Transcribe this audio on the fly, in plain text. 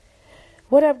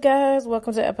What up, guys?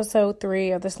 Welcome to episode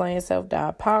 3 of the Slaying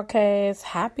Self-Doubt podcast.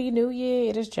 Happy New Year.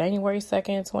 It is January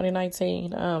 2nd,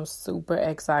 2019. I'm super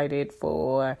excited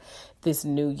for this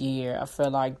new year. I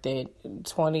feel like that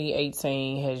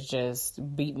 2018 has just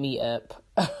beat me up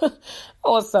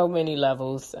on so many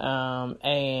levels.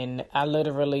 And I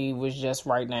literally was just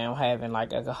right now having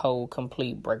like a whole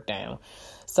complete breakdown.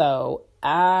 So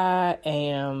I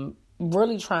am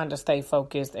really trying to stay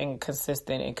focused and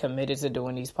consistent and committed to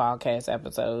doing these podcast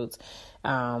episodes.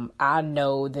 I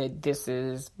know that this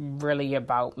is really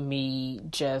about me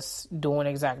just doing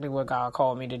exactly what God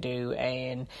called me to do.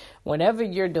 And whenever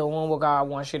you're doing what God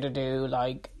wants you to do,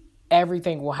 like,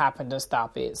 everything will happen to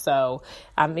stop it. So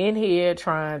I'm in here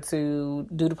trying to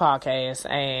do the podcast,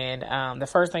 and the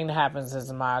first thing that happens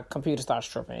is my computer starts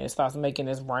tripping. It starts making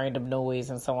this random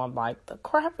noise, and so I'm like, the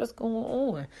crap is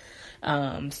going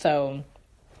on? So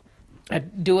I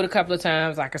do it a couple of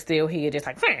times. I can still hear this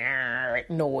like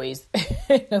noise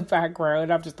in the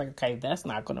background. I'm just like, okay, that's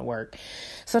not going to work.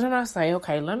 So then I say,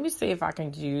 okay, let me see if I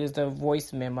can use the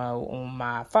voice memo on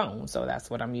my phone. So that's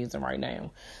what I'm using right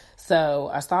now. So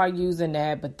I started using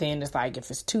that, but then it's like if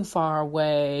it's too far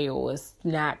away or it's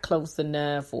not close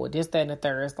enough or this, that, and the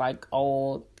third, it's like,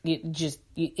 oh,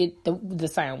 the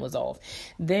sound was off.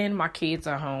 Then my kids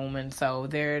are home, and so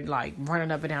they're like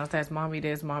running up and down, says, mommy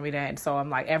this, mommy that. And so I'm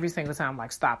like, every single time I'm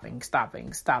like stopping,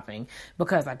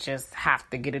 because I just have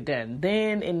to get it done.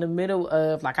 Then in the middle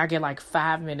of like, I get like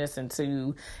 5 minutes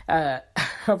into a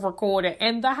recording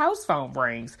and the house phone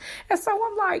rings. And so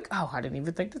I'm like, oh, I didn't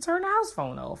even think to turn the house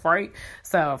phone off, right?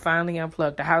 So I finally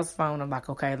unplugged the house phone. I'm like,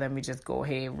 okay, let me just go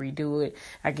ahead and redo it.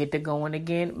 I get to going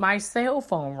again. My cell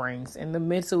phone rings in the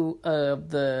middle of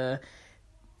the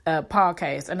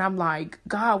podcast, and I'm like,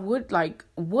 God,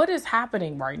 what is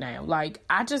happening right now? Like,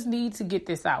 I just need to get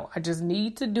this out. I just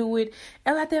need to do it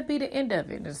and let that be the end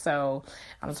of it. And so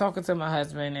I'm talking to my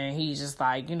husband, and he's just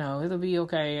like, it'll be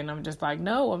okay. And I'm just like,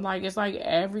 no. I'm like, it's like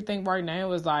everything right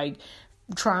now is like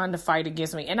trying to fight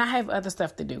against me, and I have other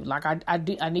stuff to do. Like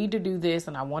I need to do this,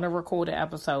 and I want to record an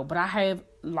episode, but I have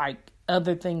like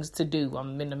other things to do.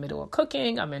 I'm in the middle of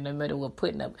cooking. I'm in the middle of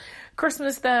putting up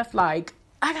Christmas stuff. Like,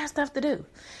 I got stuff to do.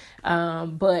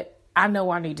 But I know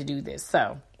I need to do this.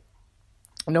 So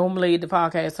normally the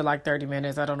podcast are like 30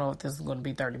 minutes. I don't know if this is going to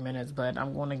be 30 minutes, but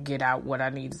I'm going to get out what I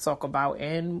need to talk about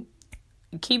and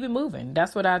keep it moving.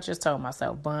 That's what I just told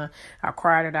myself. But I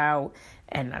cried it out,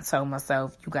 and I told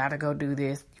myself, you got to go do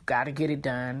this. You got to get it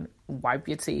done. Wipe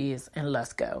your tears and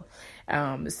let's go.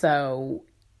 So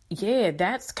yeah,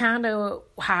 that's kind of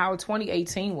how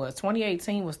 2018 was.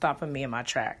 2018 was stopping me in my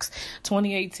tracks.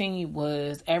 2018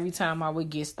 was every time I would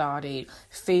get started,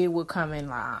 fear would come in,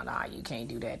 like, nah, you can't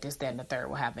do that. This, that, and the third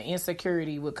will happen.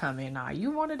 Insecurity would come in. Nah,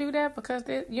 you want to do that because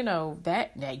that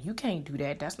you can't do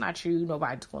that. That's not you.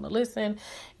 Nobody's going to listen.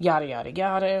 Yada, yada,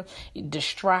 yada.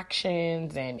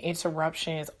 Distractions and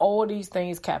interruptions. All these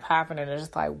things kept happening. It's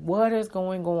just like, what is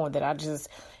going on that I just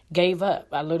gave up?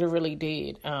 I literally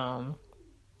did.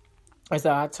 And so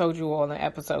I told you all in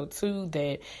episode 2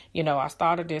 that, I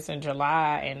started this in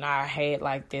July, and I had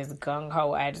like this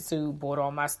gung-ho attitude, bought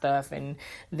all my stuff. And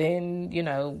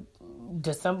then,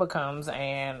 December comes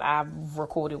and I've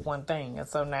recorded one thing. And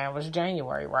so now it's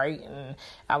January, right? And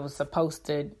I was supposed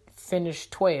to finish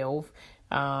 12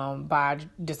 by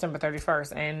December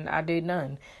 31st, and I did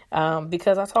none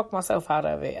because I talked myself out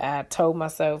of it. I told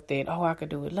myself that, I could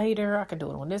do it later. I could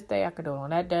do it on this day. I could do it on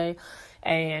that day.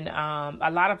 And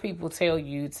a lot of people tell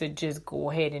you to just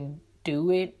go ahead and do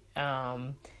it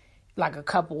like a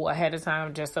couple ahead of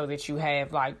time, just so that you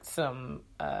have like some,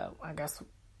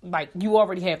 like you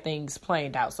already have things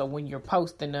planned out. So when you're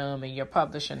posting them and you're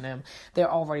publishing them,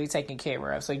 they're already taken care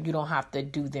of. So you don't have to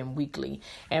do them weekly.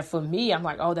 And for me, I'm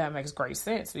like, oh, that makes great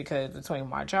sense, because between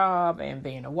my job and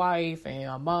being a wife and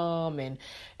a mom and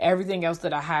everything else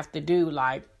that I have to do,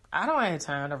 like, I don't have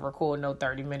time to record no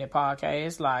 30-minute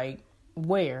podcast. Like,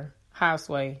 where?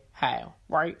 Houseway? How?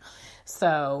 Right?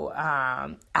 So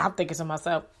I'm thinking to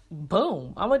myself,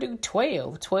 boom, I'm going to do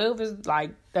 12. 12 is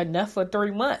like enough for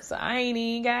 3 months. I ain't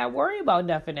even got to worry about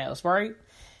nothing else, right?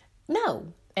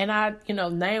 No. And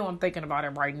now I'm thinking about it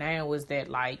right now is that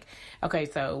like, okay,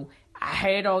 so I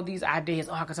had all these ideas.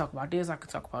 Oh, I could talk about this. I could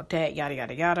talk about that, yada,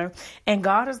 yada, yada. And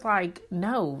God is like,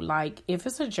 no, like if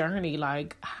it's a journey,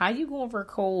 like how you going to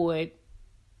record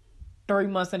 3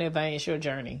 months in advance your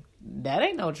journey? That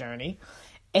ain't no journey.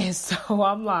 And so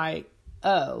I'm like,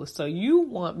 oh, so you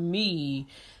want me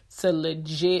to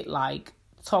legit like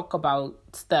talk about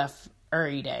stuff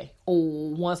every day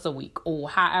or once a week or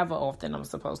however often I'm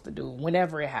supposed to do it,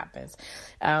 whenever it happens.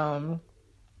 And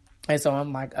so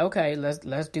I'm like, okay,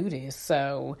 let's do this.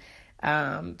 So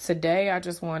Today, I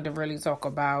just wanted to really talk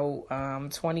about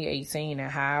 2018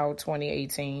 and how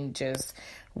 2018 just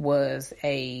was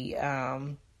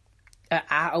an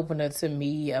eye-opener to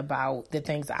me about the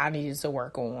things I needed to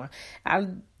work on.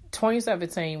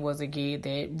 2017 was a year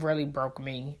that really broke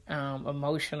me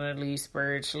emotionally,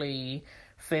 spiritually,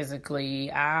 physically.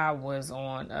 I was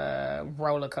on a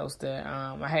roller coaster.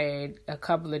 I had a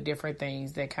couple of different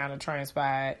things that kind of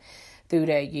transpired through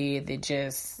that year that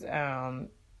just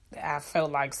I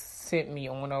felt like sent me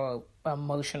on a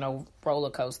emotional roller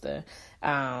coaster.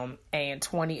 And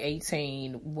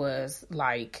 2018 was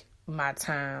like my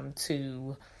time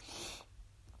to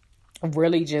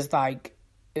really just like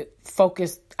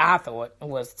focus. I thought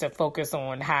was to focus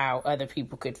on how other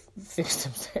people could fix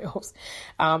themselves.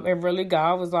 And really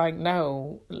God was like,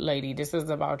 no, lady, this is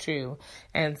about you.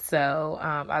 And so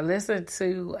I listened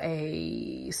to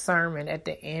a sermon at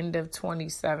the end of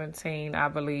 2017, I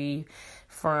believe,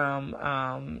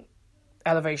 from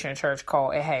Elevation Church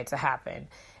called It Had to Happen.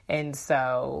 And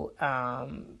so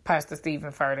Pastor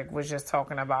Stephen Furtick was just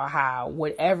talking about how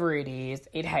whatever it is,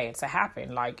 it had to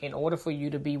happen. Like, in order for you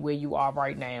to be where you are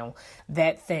right now,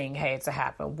 that thing had to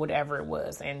happen, whatever it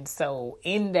was. And so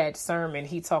in that sermon,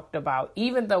 he talked about,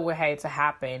 even though it had to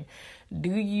happen,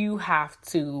 do you have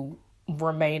to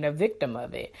remain a victim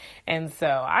of it? And so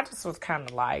I just was kind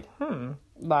of like,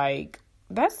 like,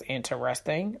 that's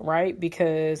interesting, right?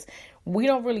 Because we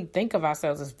don't really think of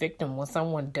ourselves as victim when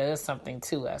someone does something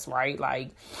to us, right?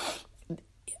 Like,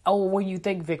 when you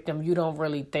think victim, you don't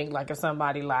really think like if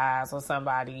somebody lies or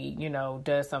somebody,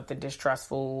 does something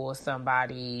distrustful or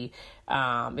somebody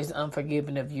is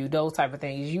unforgiving of you, those type of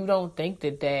things. You don't think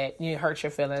that hurts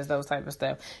your feelings, those type of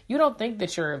stuff. You don't think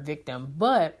that you're a victim,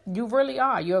 but you really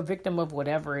are. You're a victim of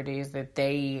whatever it is that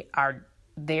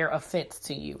their offense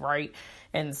to you, right?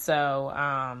 And so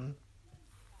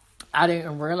I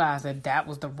didn't realize that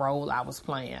was the role I was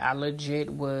playing. I legit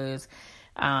was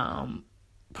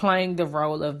playing the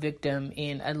role of victim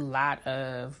in a lot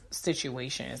of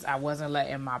situations. I wasn't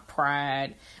letting my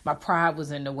pride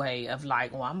was in the way of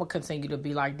like, well, I'm going to continue to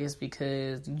be like this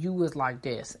because you was like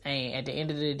this. And at the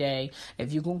end of the day,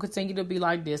 if you're going to continue to be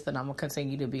like this, then I'm going to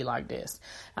continue to be like this.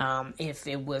 If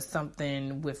it was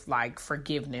something with like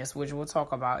forgiveness, which we'll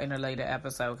talk about in a later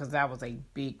episode, because that was a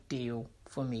big deal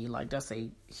for me. Like, that's a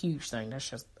huge thing. That's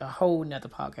just a whole nother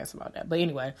podcast about that. But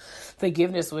anyway,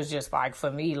 forgiveness was just like,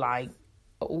 for me, like,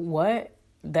 what?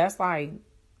 That's like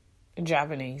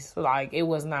Japanese. Like, it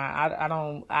was not,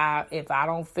 if I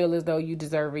don't feel as though you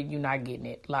deserve it, you're not getting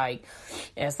it. Like,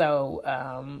 and so,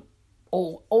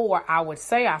 or I would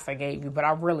say I forgave you, but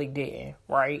I really didn't,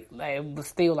 right? Like, it was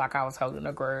still like I was holding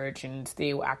a grudge and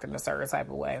still acting a certain type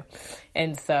of way.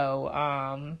 And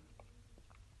so,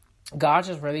 God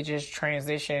just really just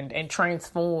transitioned and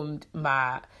transformed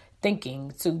my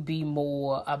thinking to be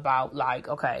more about like,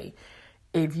 okay,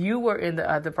 if you were in the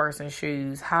other person's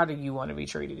shoes, how do you want to be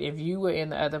treated? If you were in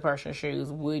the other person's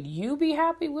shoes, would you be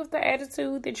happy with the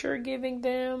attitude that you're giving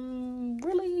them?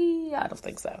 Really? I don't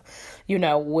think so.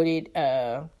 Would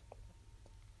it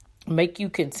make you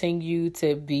continue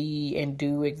to be and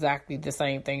do exactly the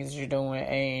same things you're doing?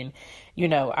 And,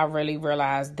 I really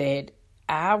realized that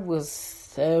I was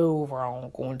so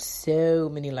wrong on so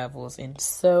many levels in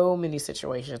so many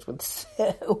situations with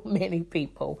so many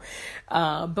people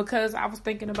because I was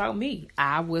thinking about me.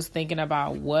 I was thinking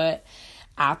about what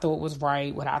I thought was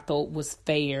right, what I thought was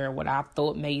fair, what I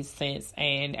thought made sense,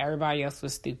 and everybody else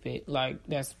was stupid. Like,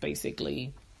 that's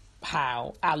basically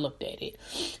how I looked at it.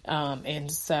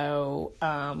 And so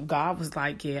God was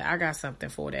like, yeah, I got something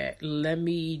for that. Let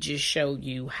me just show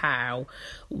you how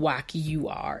wacky you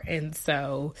are. And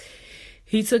so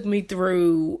he took me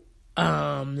through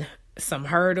some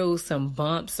hurdles, some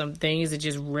bumps, some things that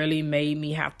just really made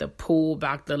me have to pull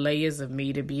back the layers of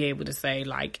me to be able to say,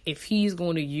 like, if he's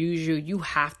going to use you, you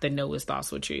have to know it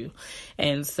starts with you.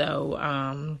 And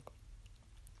so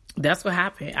that's what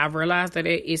happened. I realized that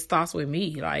it starts with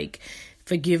me. Like,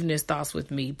 forgiveness starts with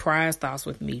me. Pride starts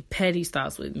with me. Petty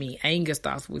starts with me. Anger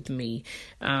starts with me.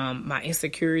 My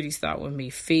insecurities start with me.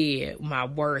 Fear, my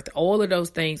worth, all of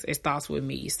those things, it starts with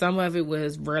me. Some of it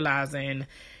was realizing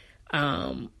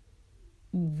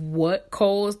what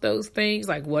caused those things,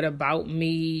 like what about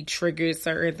me triggered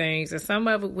certain things. And some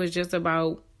of it was just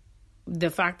about the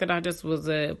fact that I just was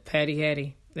a petty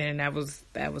Hetty. And that was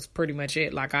pretty much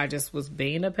it. Like, I just was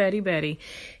being a petty Betty,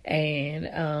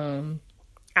 and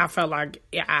I felt like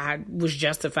I was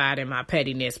justified in my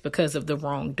pettiness because of the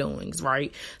wrongdoings,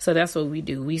 right? So that's what we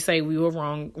do. We say we were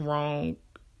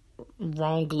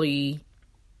wrongly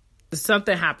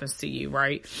something happens to you,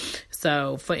 right?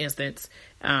 So, for instance,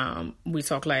 we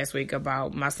talked last week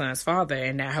about my son's father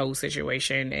and that whole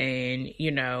situation, and,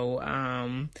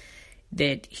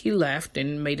 that he left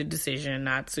and made a decision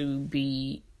not to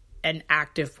be an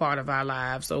active part of our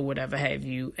lives or whatever have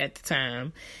you at the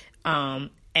time.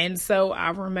 And so I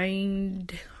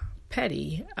remained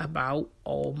petty about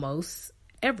almost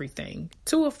everything,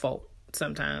 to a fault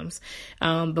sometimes,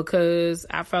 because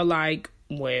I felt like,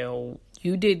 well,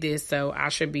 you did this, so I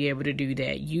should be able to do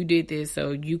that. You did this,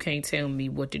 so you can't tell me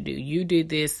what to do. You did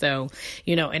this, so,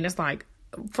 and it's like,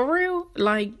 for real,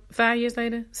 like 5 years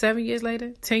later, 7 years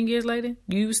later, 10 years later,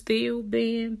 you still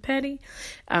being petty.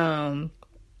 And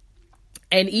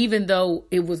even though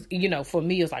it was, for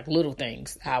me, it's like little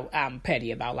things I'm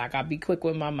petty about. Like, I'll be quick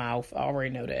with my mouth. I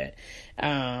already know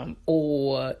that.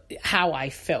 Or how I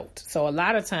felt. So a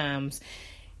lot of times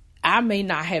I may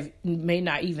not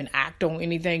even act on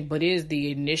anything, but it is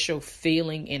the initial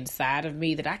feeling inside of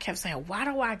me that I kept saying, why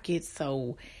do I get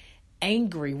so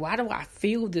angry? Why do I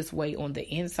feel this way on the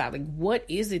inside? Like, what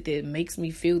is it that makes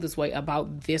me feel this way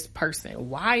about this person?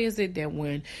 Why is it that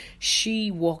when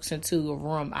she walks into a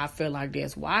room, I feel like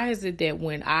this? Why is it that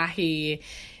when I hear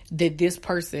that this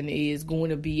person is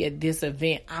going to be at this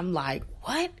event, I'm like,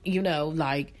 what?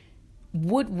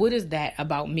 What is that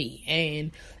about me?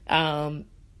 And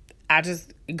God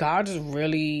just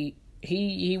really,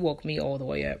 he woke me all the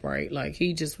way up, right? Like,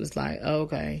 he just was like, oh,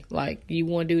 okay, like, you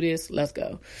want to do this? Let's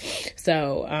go.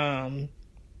 So,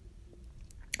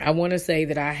 I want to say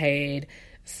that I had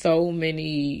so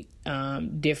many,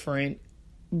 different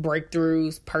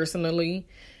breakthroughs personally,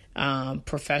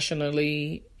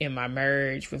 professionally, in my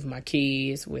marriage, with my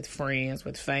kids, with friends,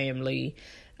 with family.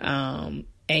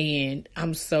 And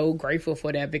I'm so grateful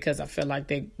for that, because I feel like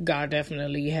that God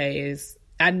definitely has,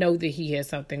 I know that he has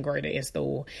something greater in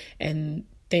store, and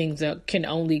things that can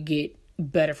only get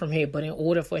better from here. But in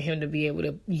order for him to be able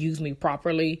to use me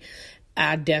properly,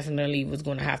 I definitely was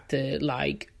going to have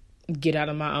to get out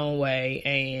of my own way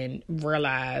and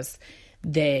realize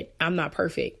that I'm not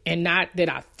perfect. And not that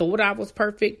I thought I was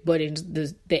perfect, but in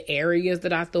the areas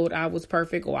that I thought I was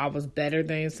perfect, or I was better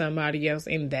than somebody else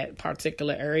in that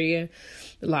particular area,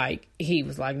 he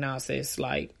was like, nah, sis,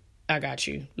 I got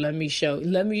you. Let me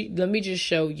just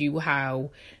show you how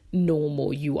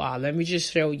normal you are. Let me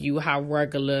just show you how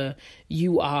regular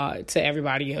you are to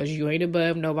everybody else. You ain't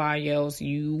above nobody else.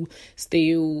 You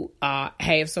still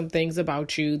have some things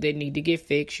about you that need to get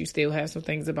fixed. You still have some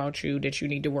things about you that you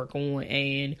need to work on.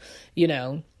 And,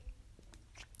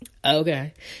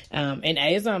 okay. And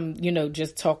as I'm,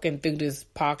 just talking through this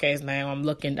podcast now, I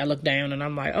look down and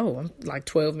I'm like, oh, I'm like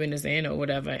 12 minutes in or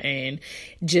whatever. And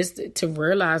just to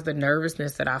realize the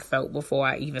nervousness that I felt before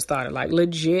I even started,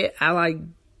 legit, I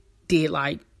did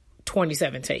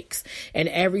 27 takes. And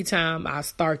every time I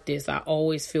start this, I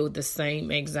always feel the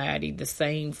same anxiety, the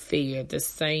same fear, the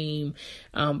same,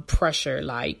 pressure,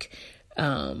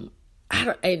 and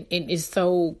it's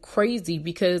so crazy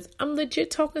because I'm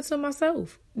legit talking to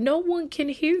myself. No one can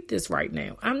hear this right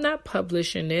now. I'm not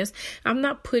publishing this. I'm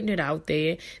not putting it out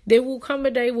there. There will come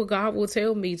a day where God will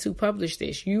tell me to publish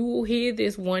this. You will hear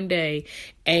this one day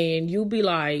and you'll be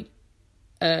like,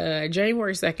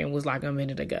 January 2nd was like a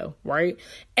minute ago, right?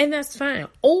 And that's fine.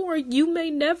 Or you may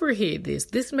never hear this.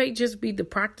 This may just be the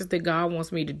practice that God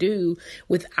wants me to do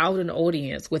without an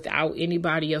audience, without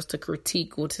anybody else to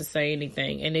critique or to say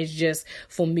anything. And it's just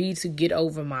for me to get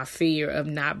over my fear of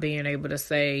not being able to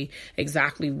say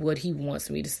exactly what he wants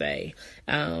me to say.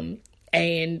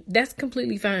 And that's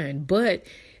completely fine. But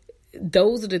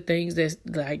those are the things that's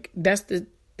that's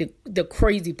the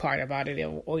crazy part about it.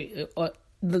 Or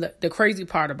the crazy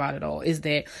part about it all is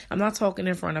that I'm not talking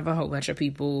in front of a whole bunch of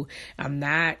people. I'm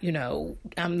not,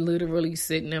 I'm literally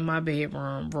sitting in my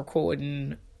bedroom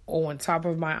recording on top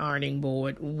of my ironing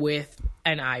board with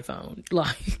an iPhone.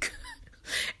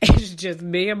 It's just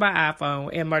me and my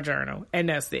iPhone and my journal, and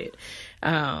that's it.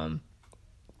 And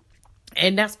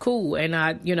that's cool. And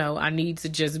I need to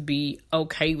just be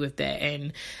okay with that.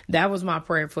 And that was my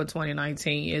prayer for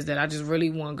 2019, is that I just really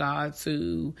want God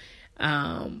to,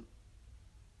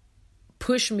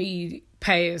 push me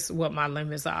past what my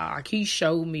limits are. He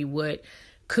showed me what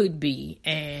could be,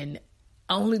 and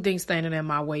only thing standing in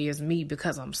my way is me,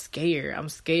 because I'm scared. I'm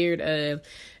scared of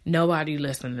nobody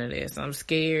listening to this. I'm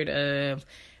scared of,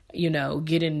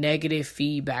 getting negative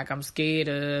feedback. I'm scared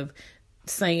of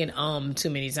saying too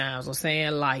many times, or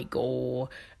saying or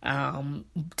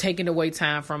taking away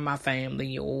time from my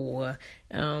family, or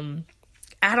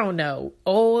I don't know,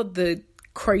 all the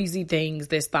crazy things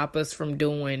that stop us from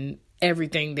doing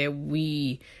everything that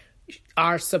we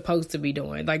are supposed to be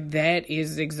doing. Like, that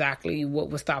is exactly what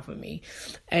was stopping me.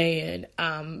 And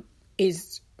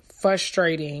it's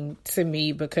frustrating to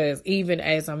me because even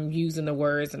as I'm using the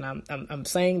words and I'm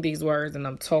saying these words and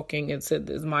I'm talking into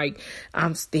this mic,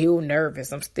 I'm still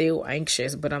nervous. I'm still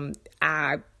anxious, but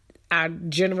I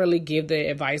generally give the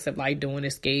advice of like doing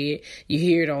it scared. You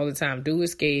hear it all the time. Do it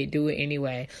scared. Do it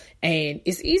anyway. And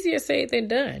it's easier said than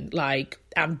done. Like,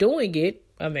 I'm doing it.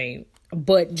 I mean,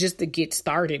 but just to get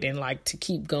started and like to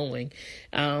keep going.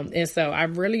 And so I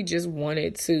really just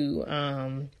wanted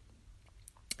to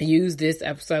use this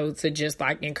episode to just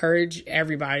like encourage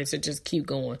everybody to just keep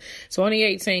going.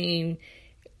 2018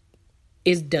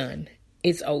 is done.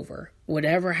 It's over.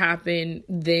 Whatever happened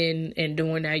then and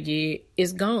during that year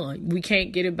is gone. We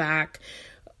can't get it back.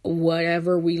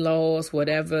 Whatever we lost,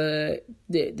 whatever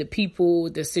the people,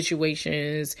 the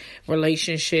situations,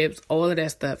 relationships, all of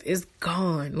that stuff is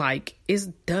gone. Like, it's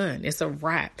done. It's a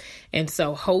wrap. And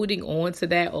so holding on to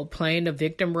that or playing the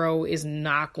victim role is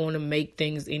not going to make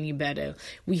things any better.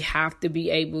 We have to be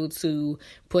able to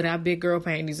put our big girl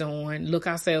panties on, look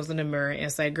ourselves in the mirror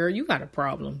and say, girl, you got a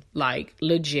problem. Like,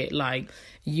 legit. Like,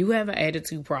 you have an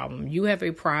attitude problem. You have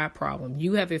a pride problem.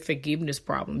 You have a forgiveness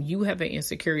problem. You have an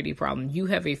insecurity problem. You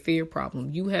have a fear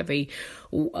problem. You have a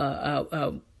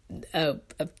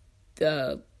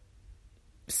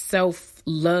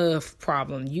self-love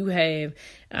problem. You have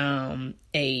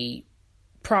a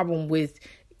problem with,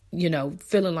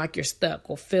 feeling like you're stuck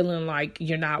or feeling like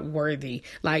you're not worthy.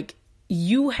 Like,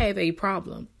 you have a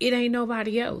problem. It ain't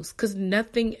nobody else, because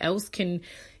nothing else can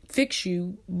fix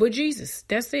you but Jesus.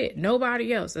 That's it.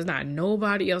 Nobody else. It's not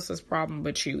nobody else's problem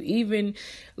but you. Even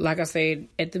like I said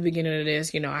at the beginning of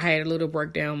this, I had a little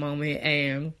breakdown moment,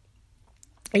 and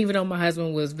even though my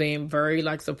husband was being very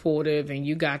like supportive and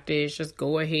you got this, just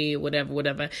go ahead,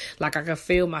 whatever. Like, I could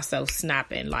feel myself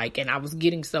snapping, like, and I was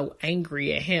getting so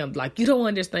angry at him. Like, you don't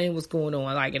understand what's going on.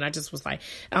 Like, and I just was like,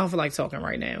 I don't feel like talking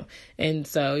right now. And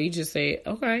so he just said,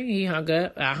 okay. He hung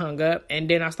up. I hung up. And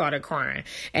then I started crying.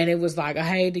 And it was like, I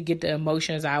had to get the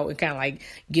emotions out and kind of like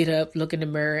get up, look in the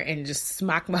mirror and just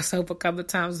smack myself a couple of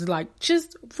times. Like,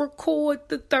 just record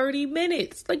the 30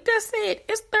 minutes. Like, that's it.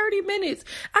 It's 30 minutes.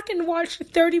 I can watch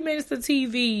 30 minutes of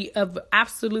TV of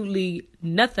absolutely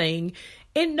nothing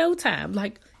in no time.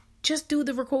 Like, just do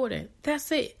the recording.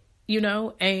 That's it,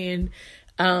 and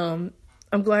I'm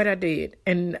glad I did.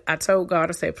 And I told God,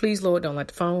 I said, please, Lord, don't let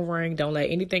the phone ring. Don't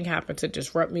let anything happen to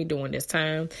disrupt me during this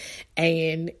time.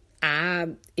 And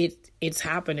it's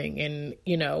happening. And,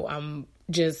 I'm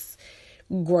just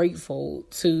grateful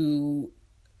to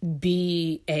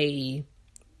be a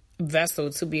vessel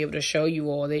to be able to show you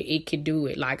all that it can do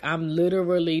it. Like, I'm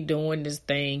literally doing this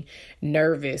thing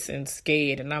nervous and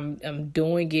scared, and I'm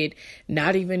doing it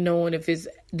not even knowing if this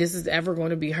is ever going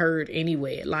to be heard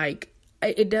anyway. Like,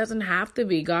 it doesn't have to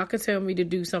be. God could tell me to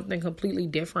do something completely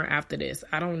different after this.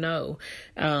 I don't know.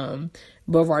 But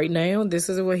right now, this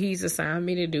is what He's assigned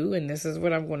me to do, and this is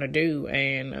what I'm going to do.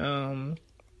 And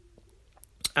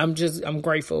I'm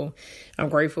grateful. I'm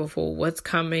grateful for what's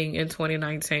coming in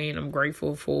 2019. I'm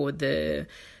grateful for the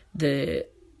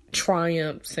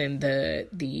triumphs and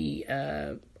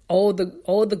the all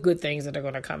the good things that are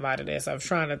going to come out of this. I'm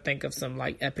trying to think of some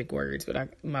like epic words,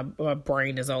 but my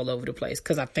brain is all over the place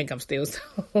because I think I'm still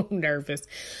so nervous.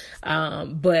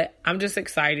 But I'm just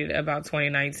excited about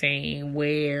 2019,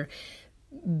 where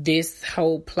this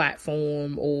whole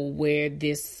platform, or where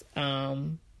this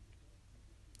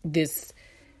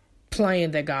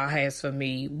plan that God has for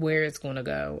me, where it's going to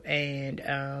go.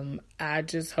 And I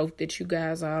just hope that you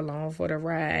guys are along for the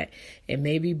ride. It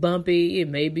may be bumpy, it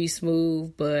may be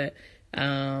smooth, but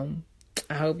I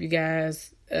hope you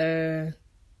guys stick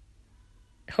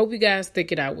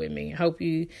it out with me. I hope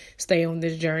you stay on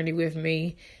this journey with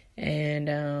me.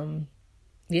 And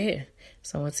yeah,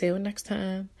 so until next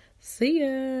time, see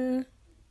ya.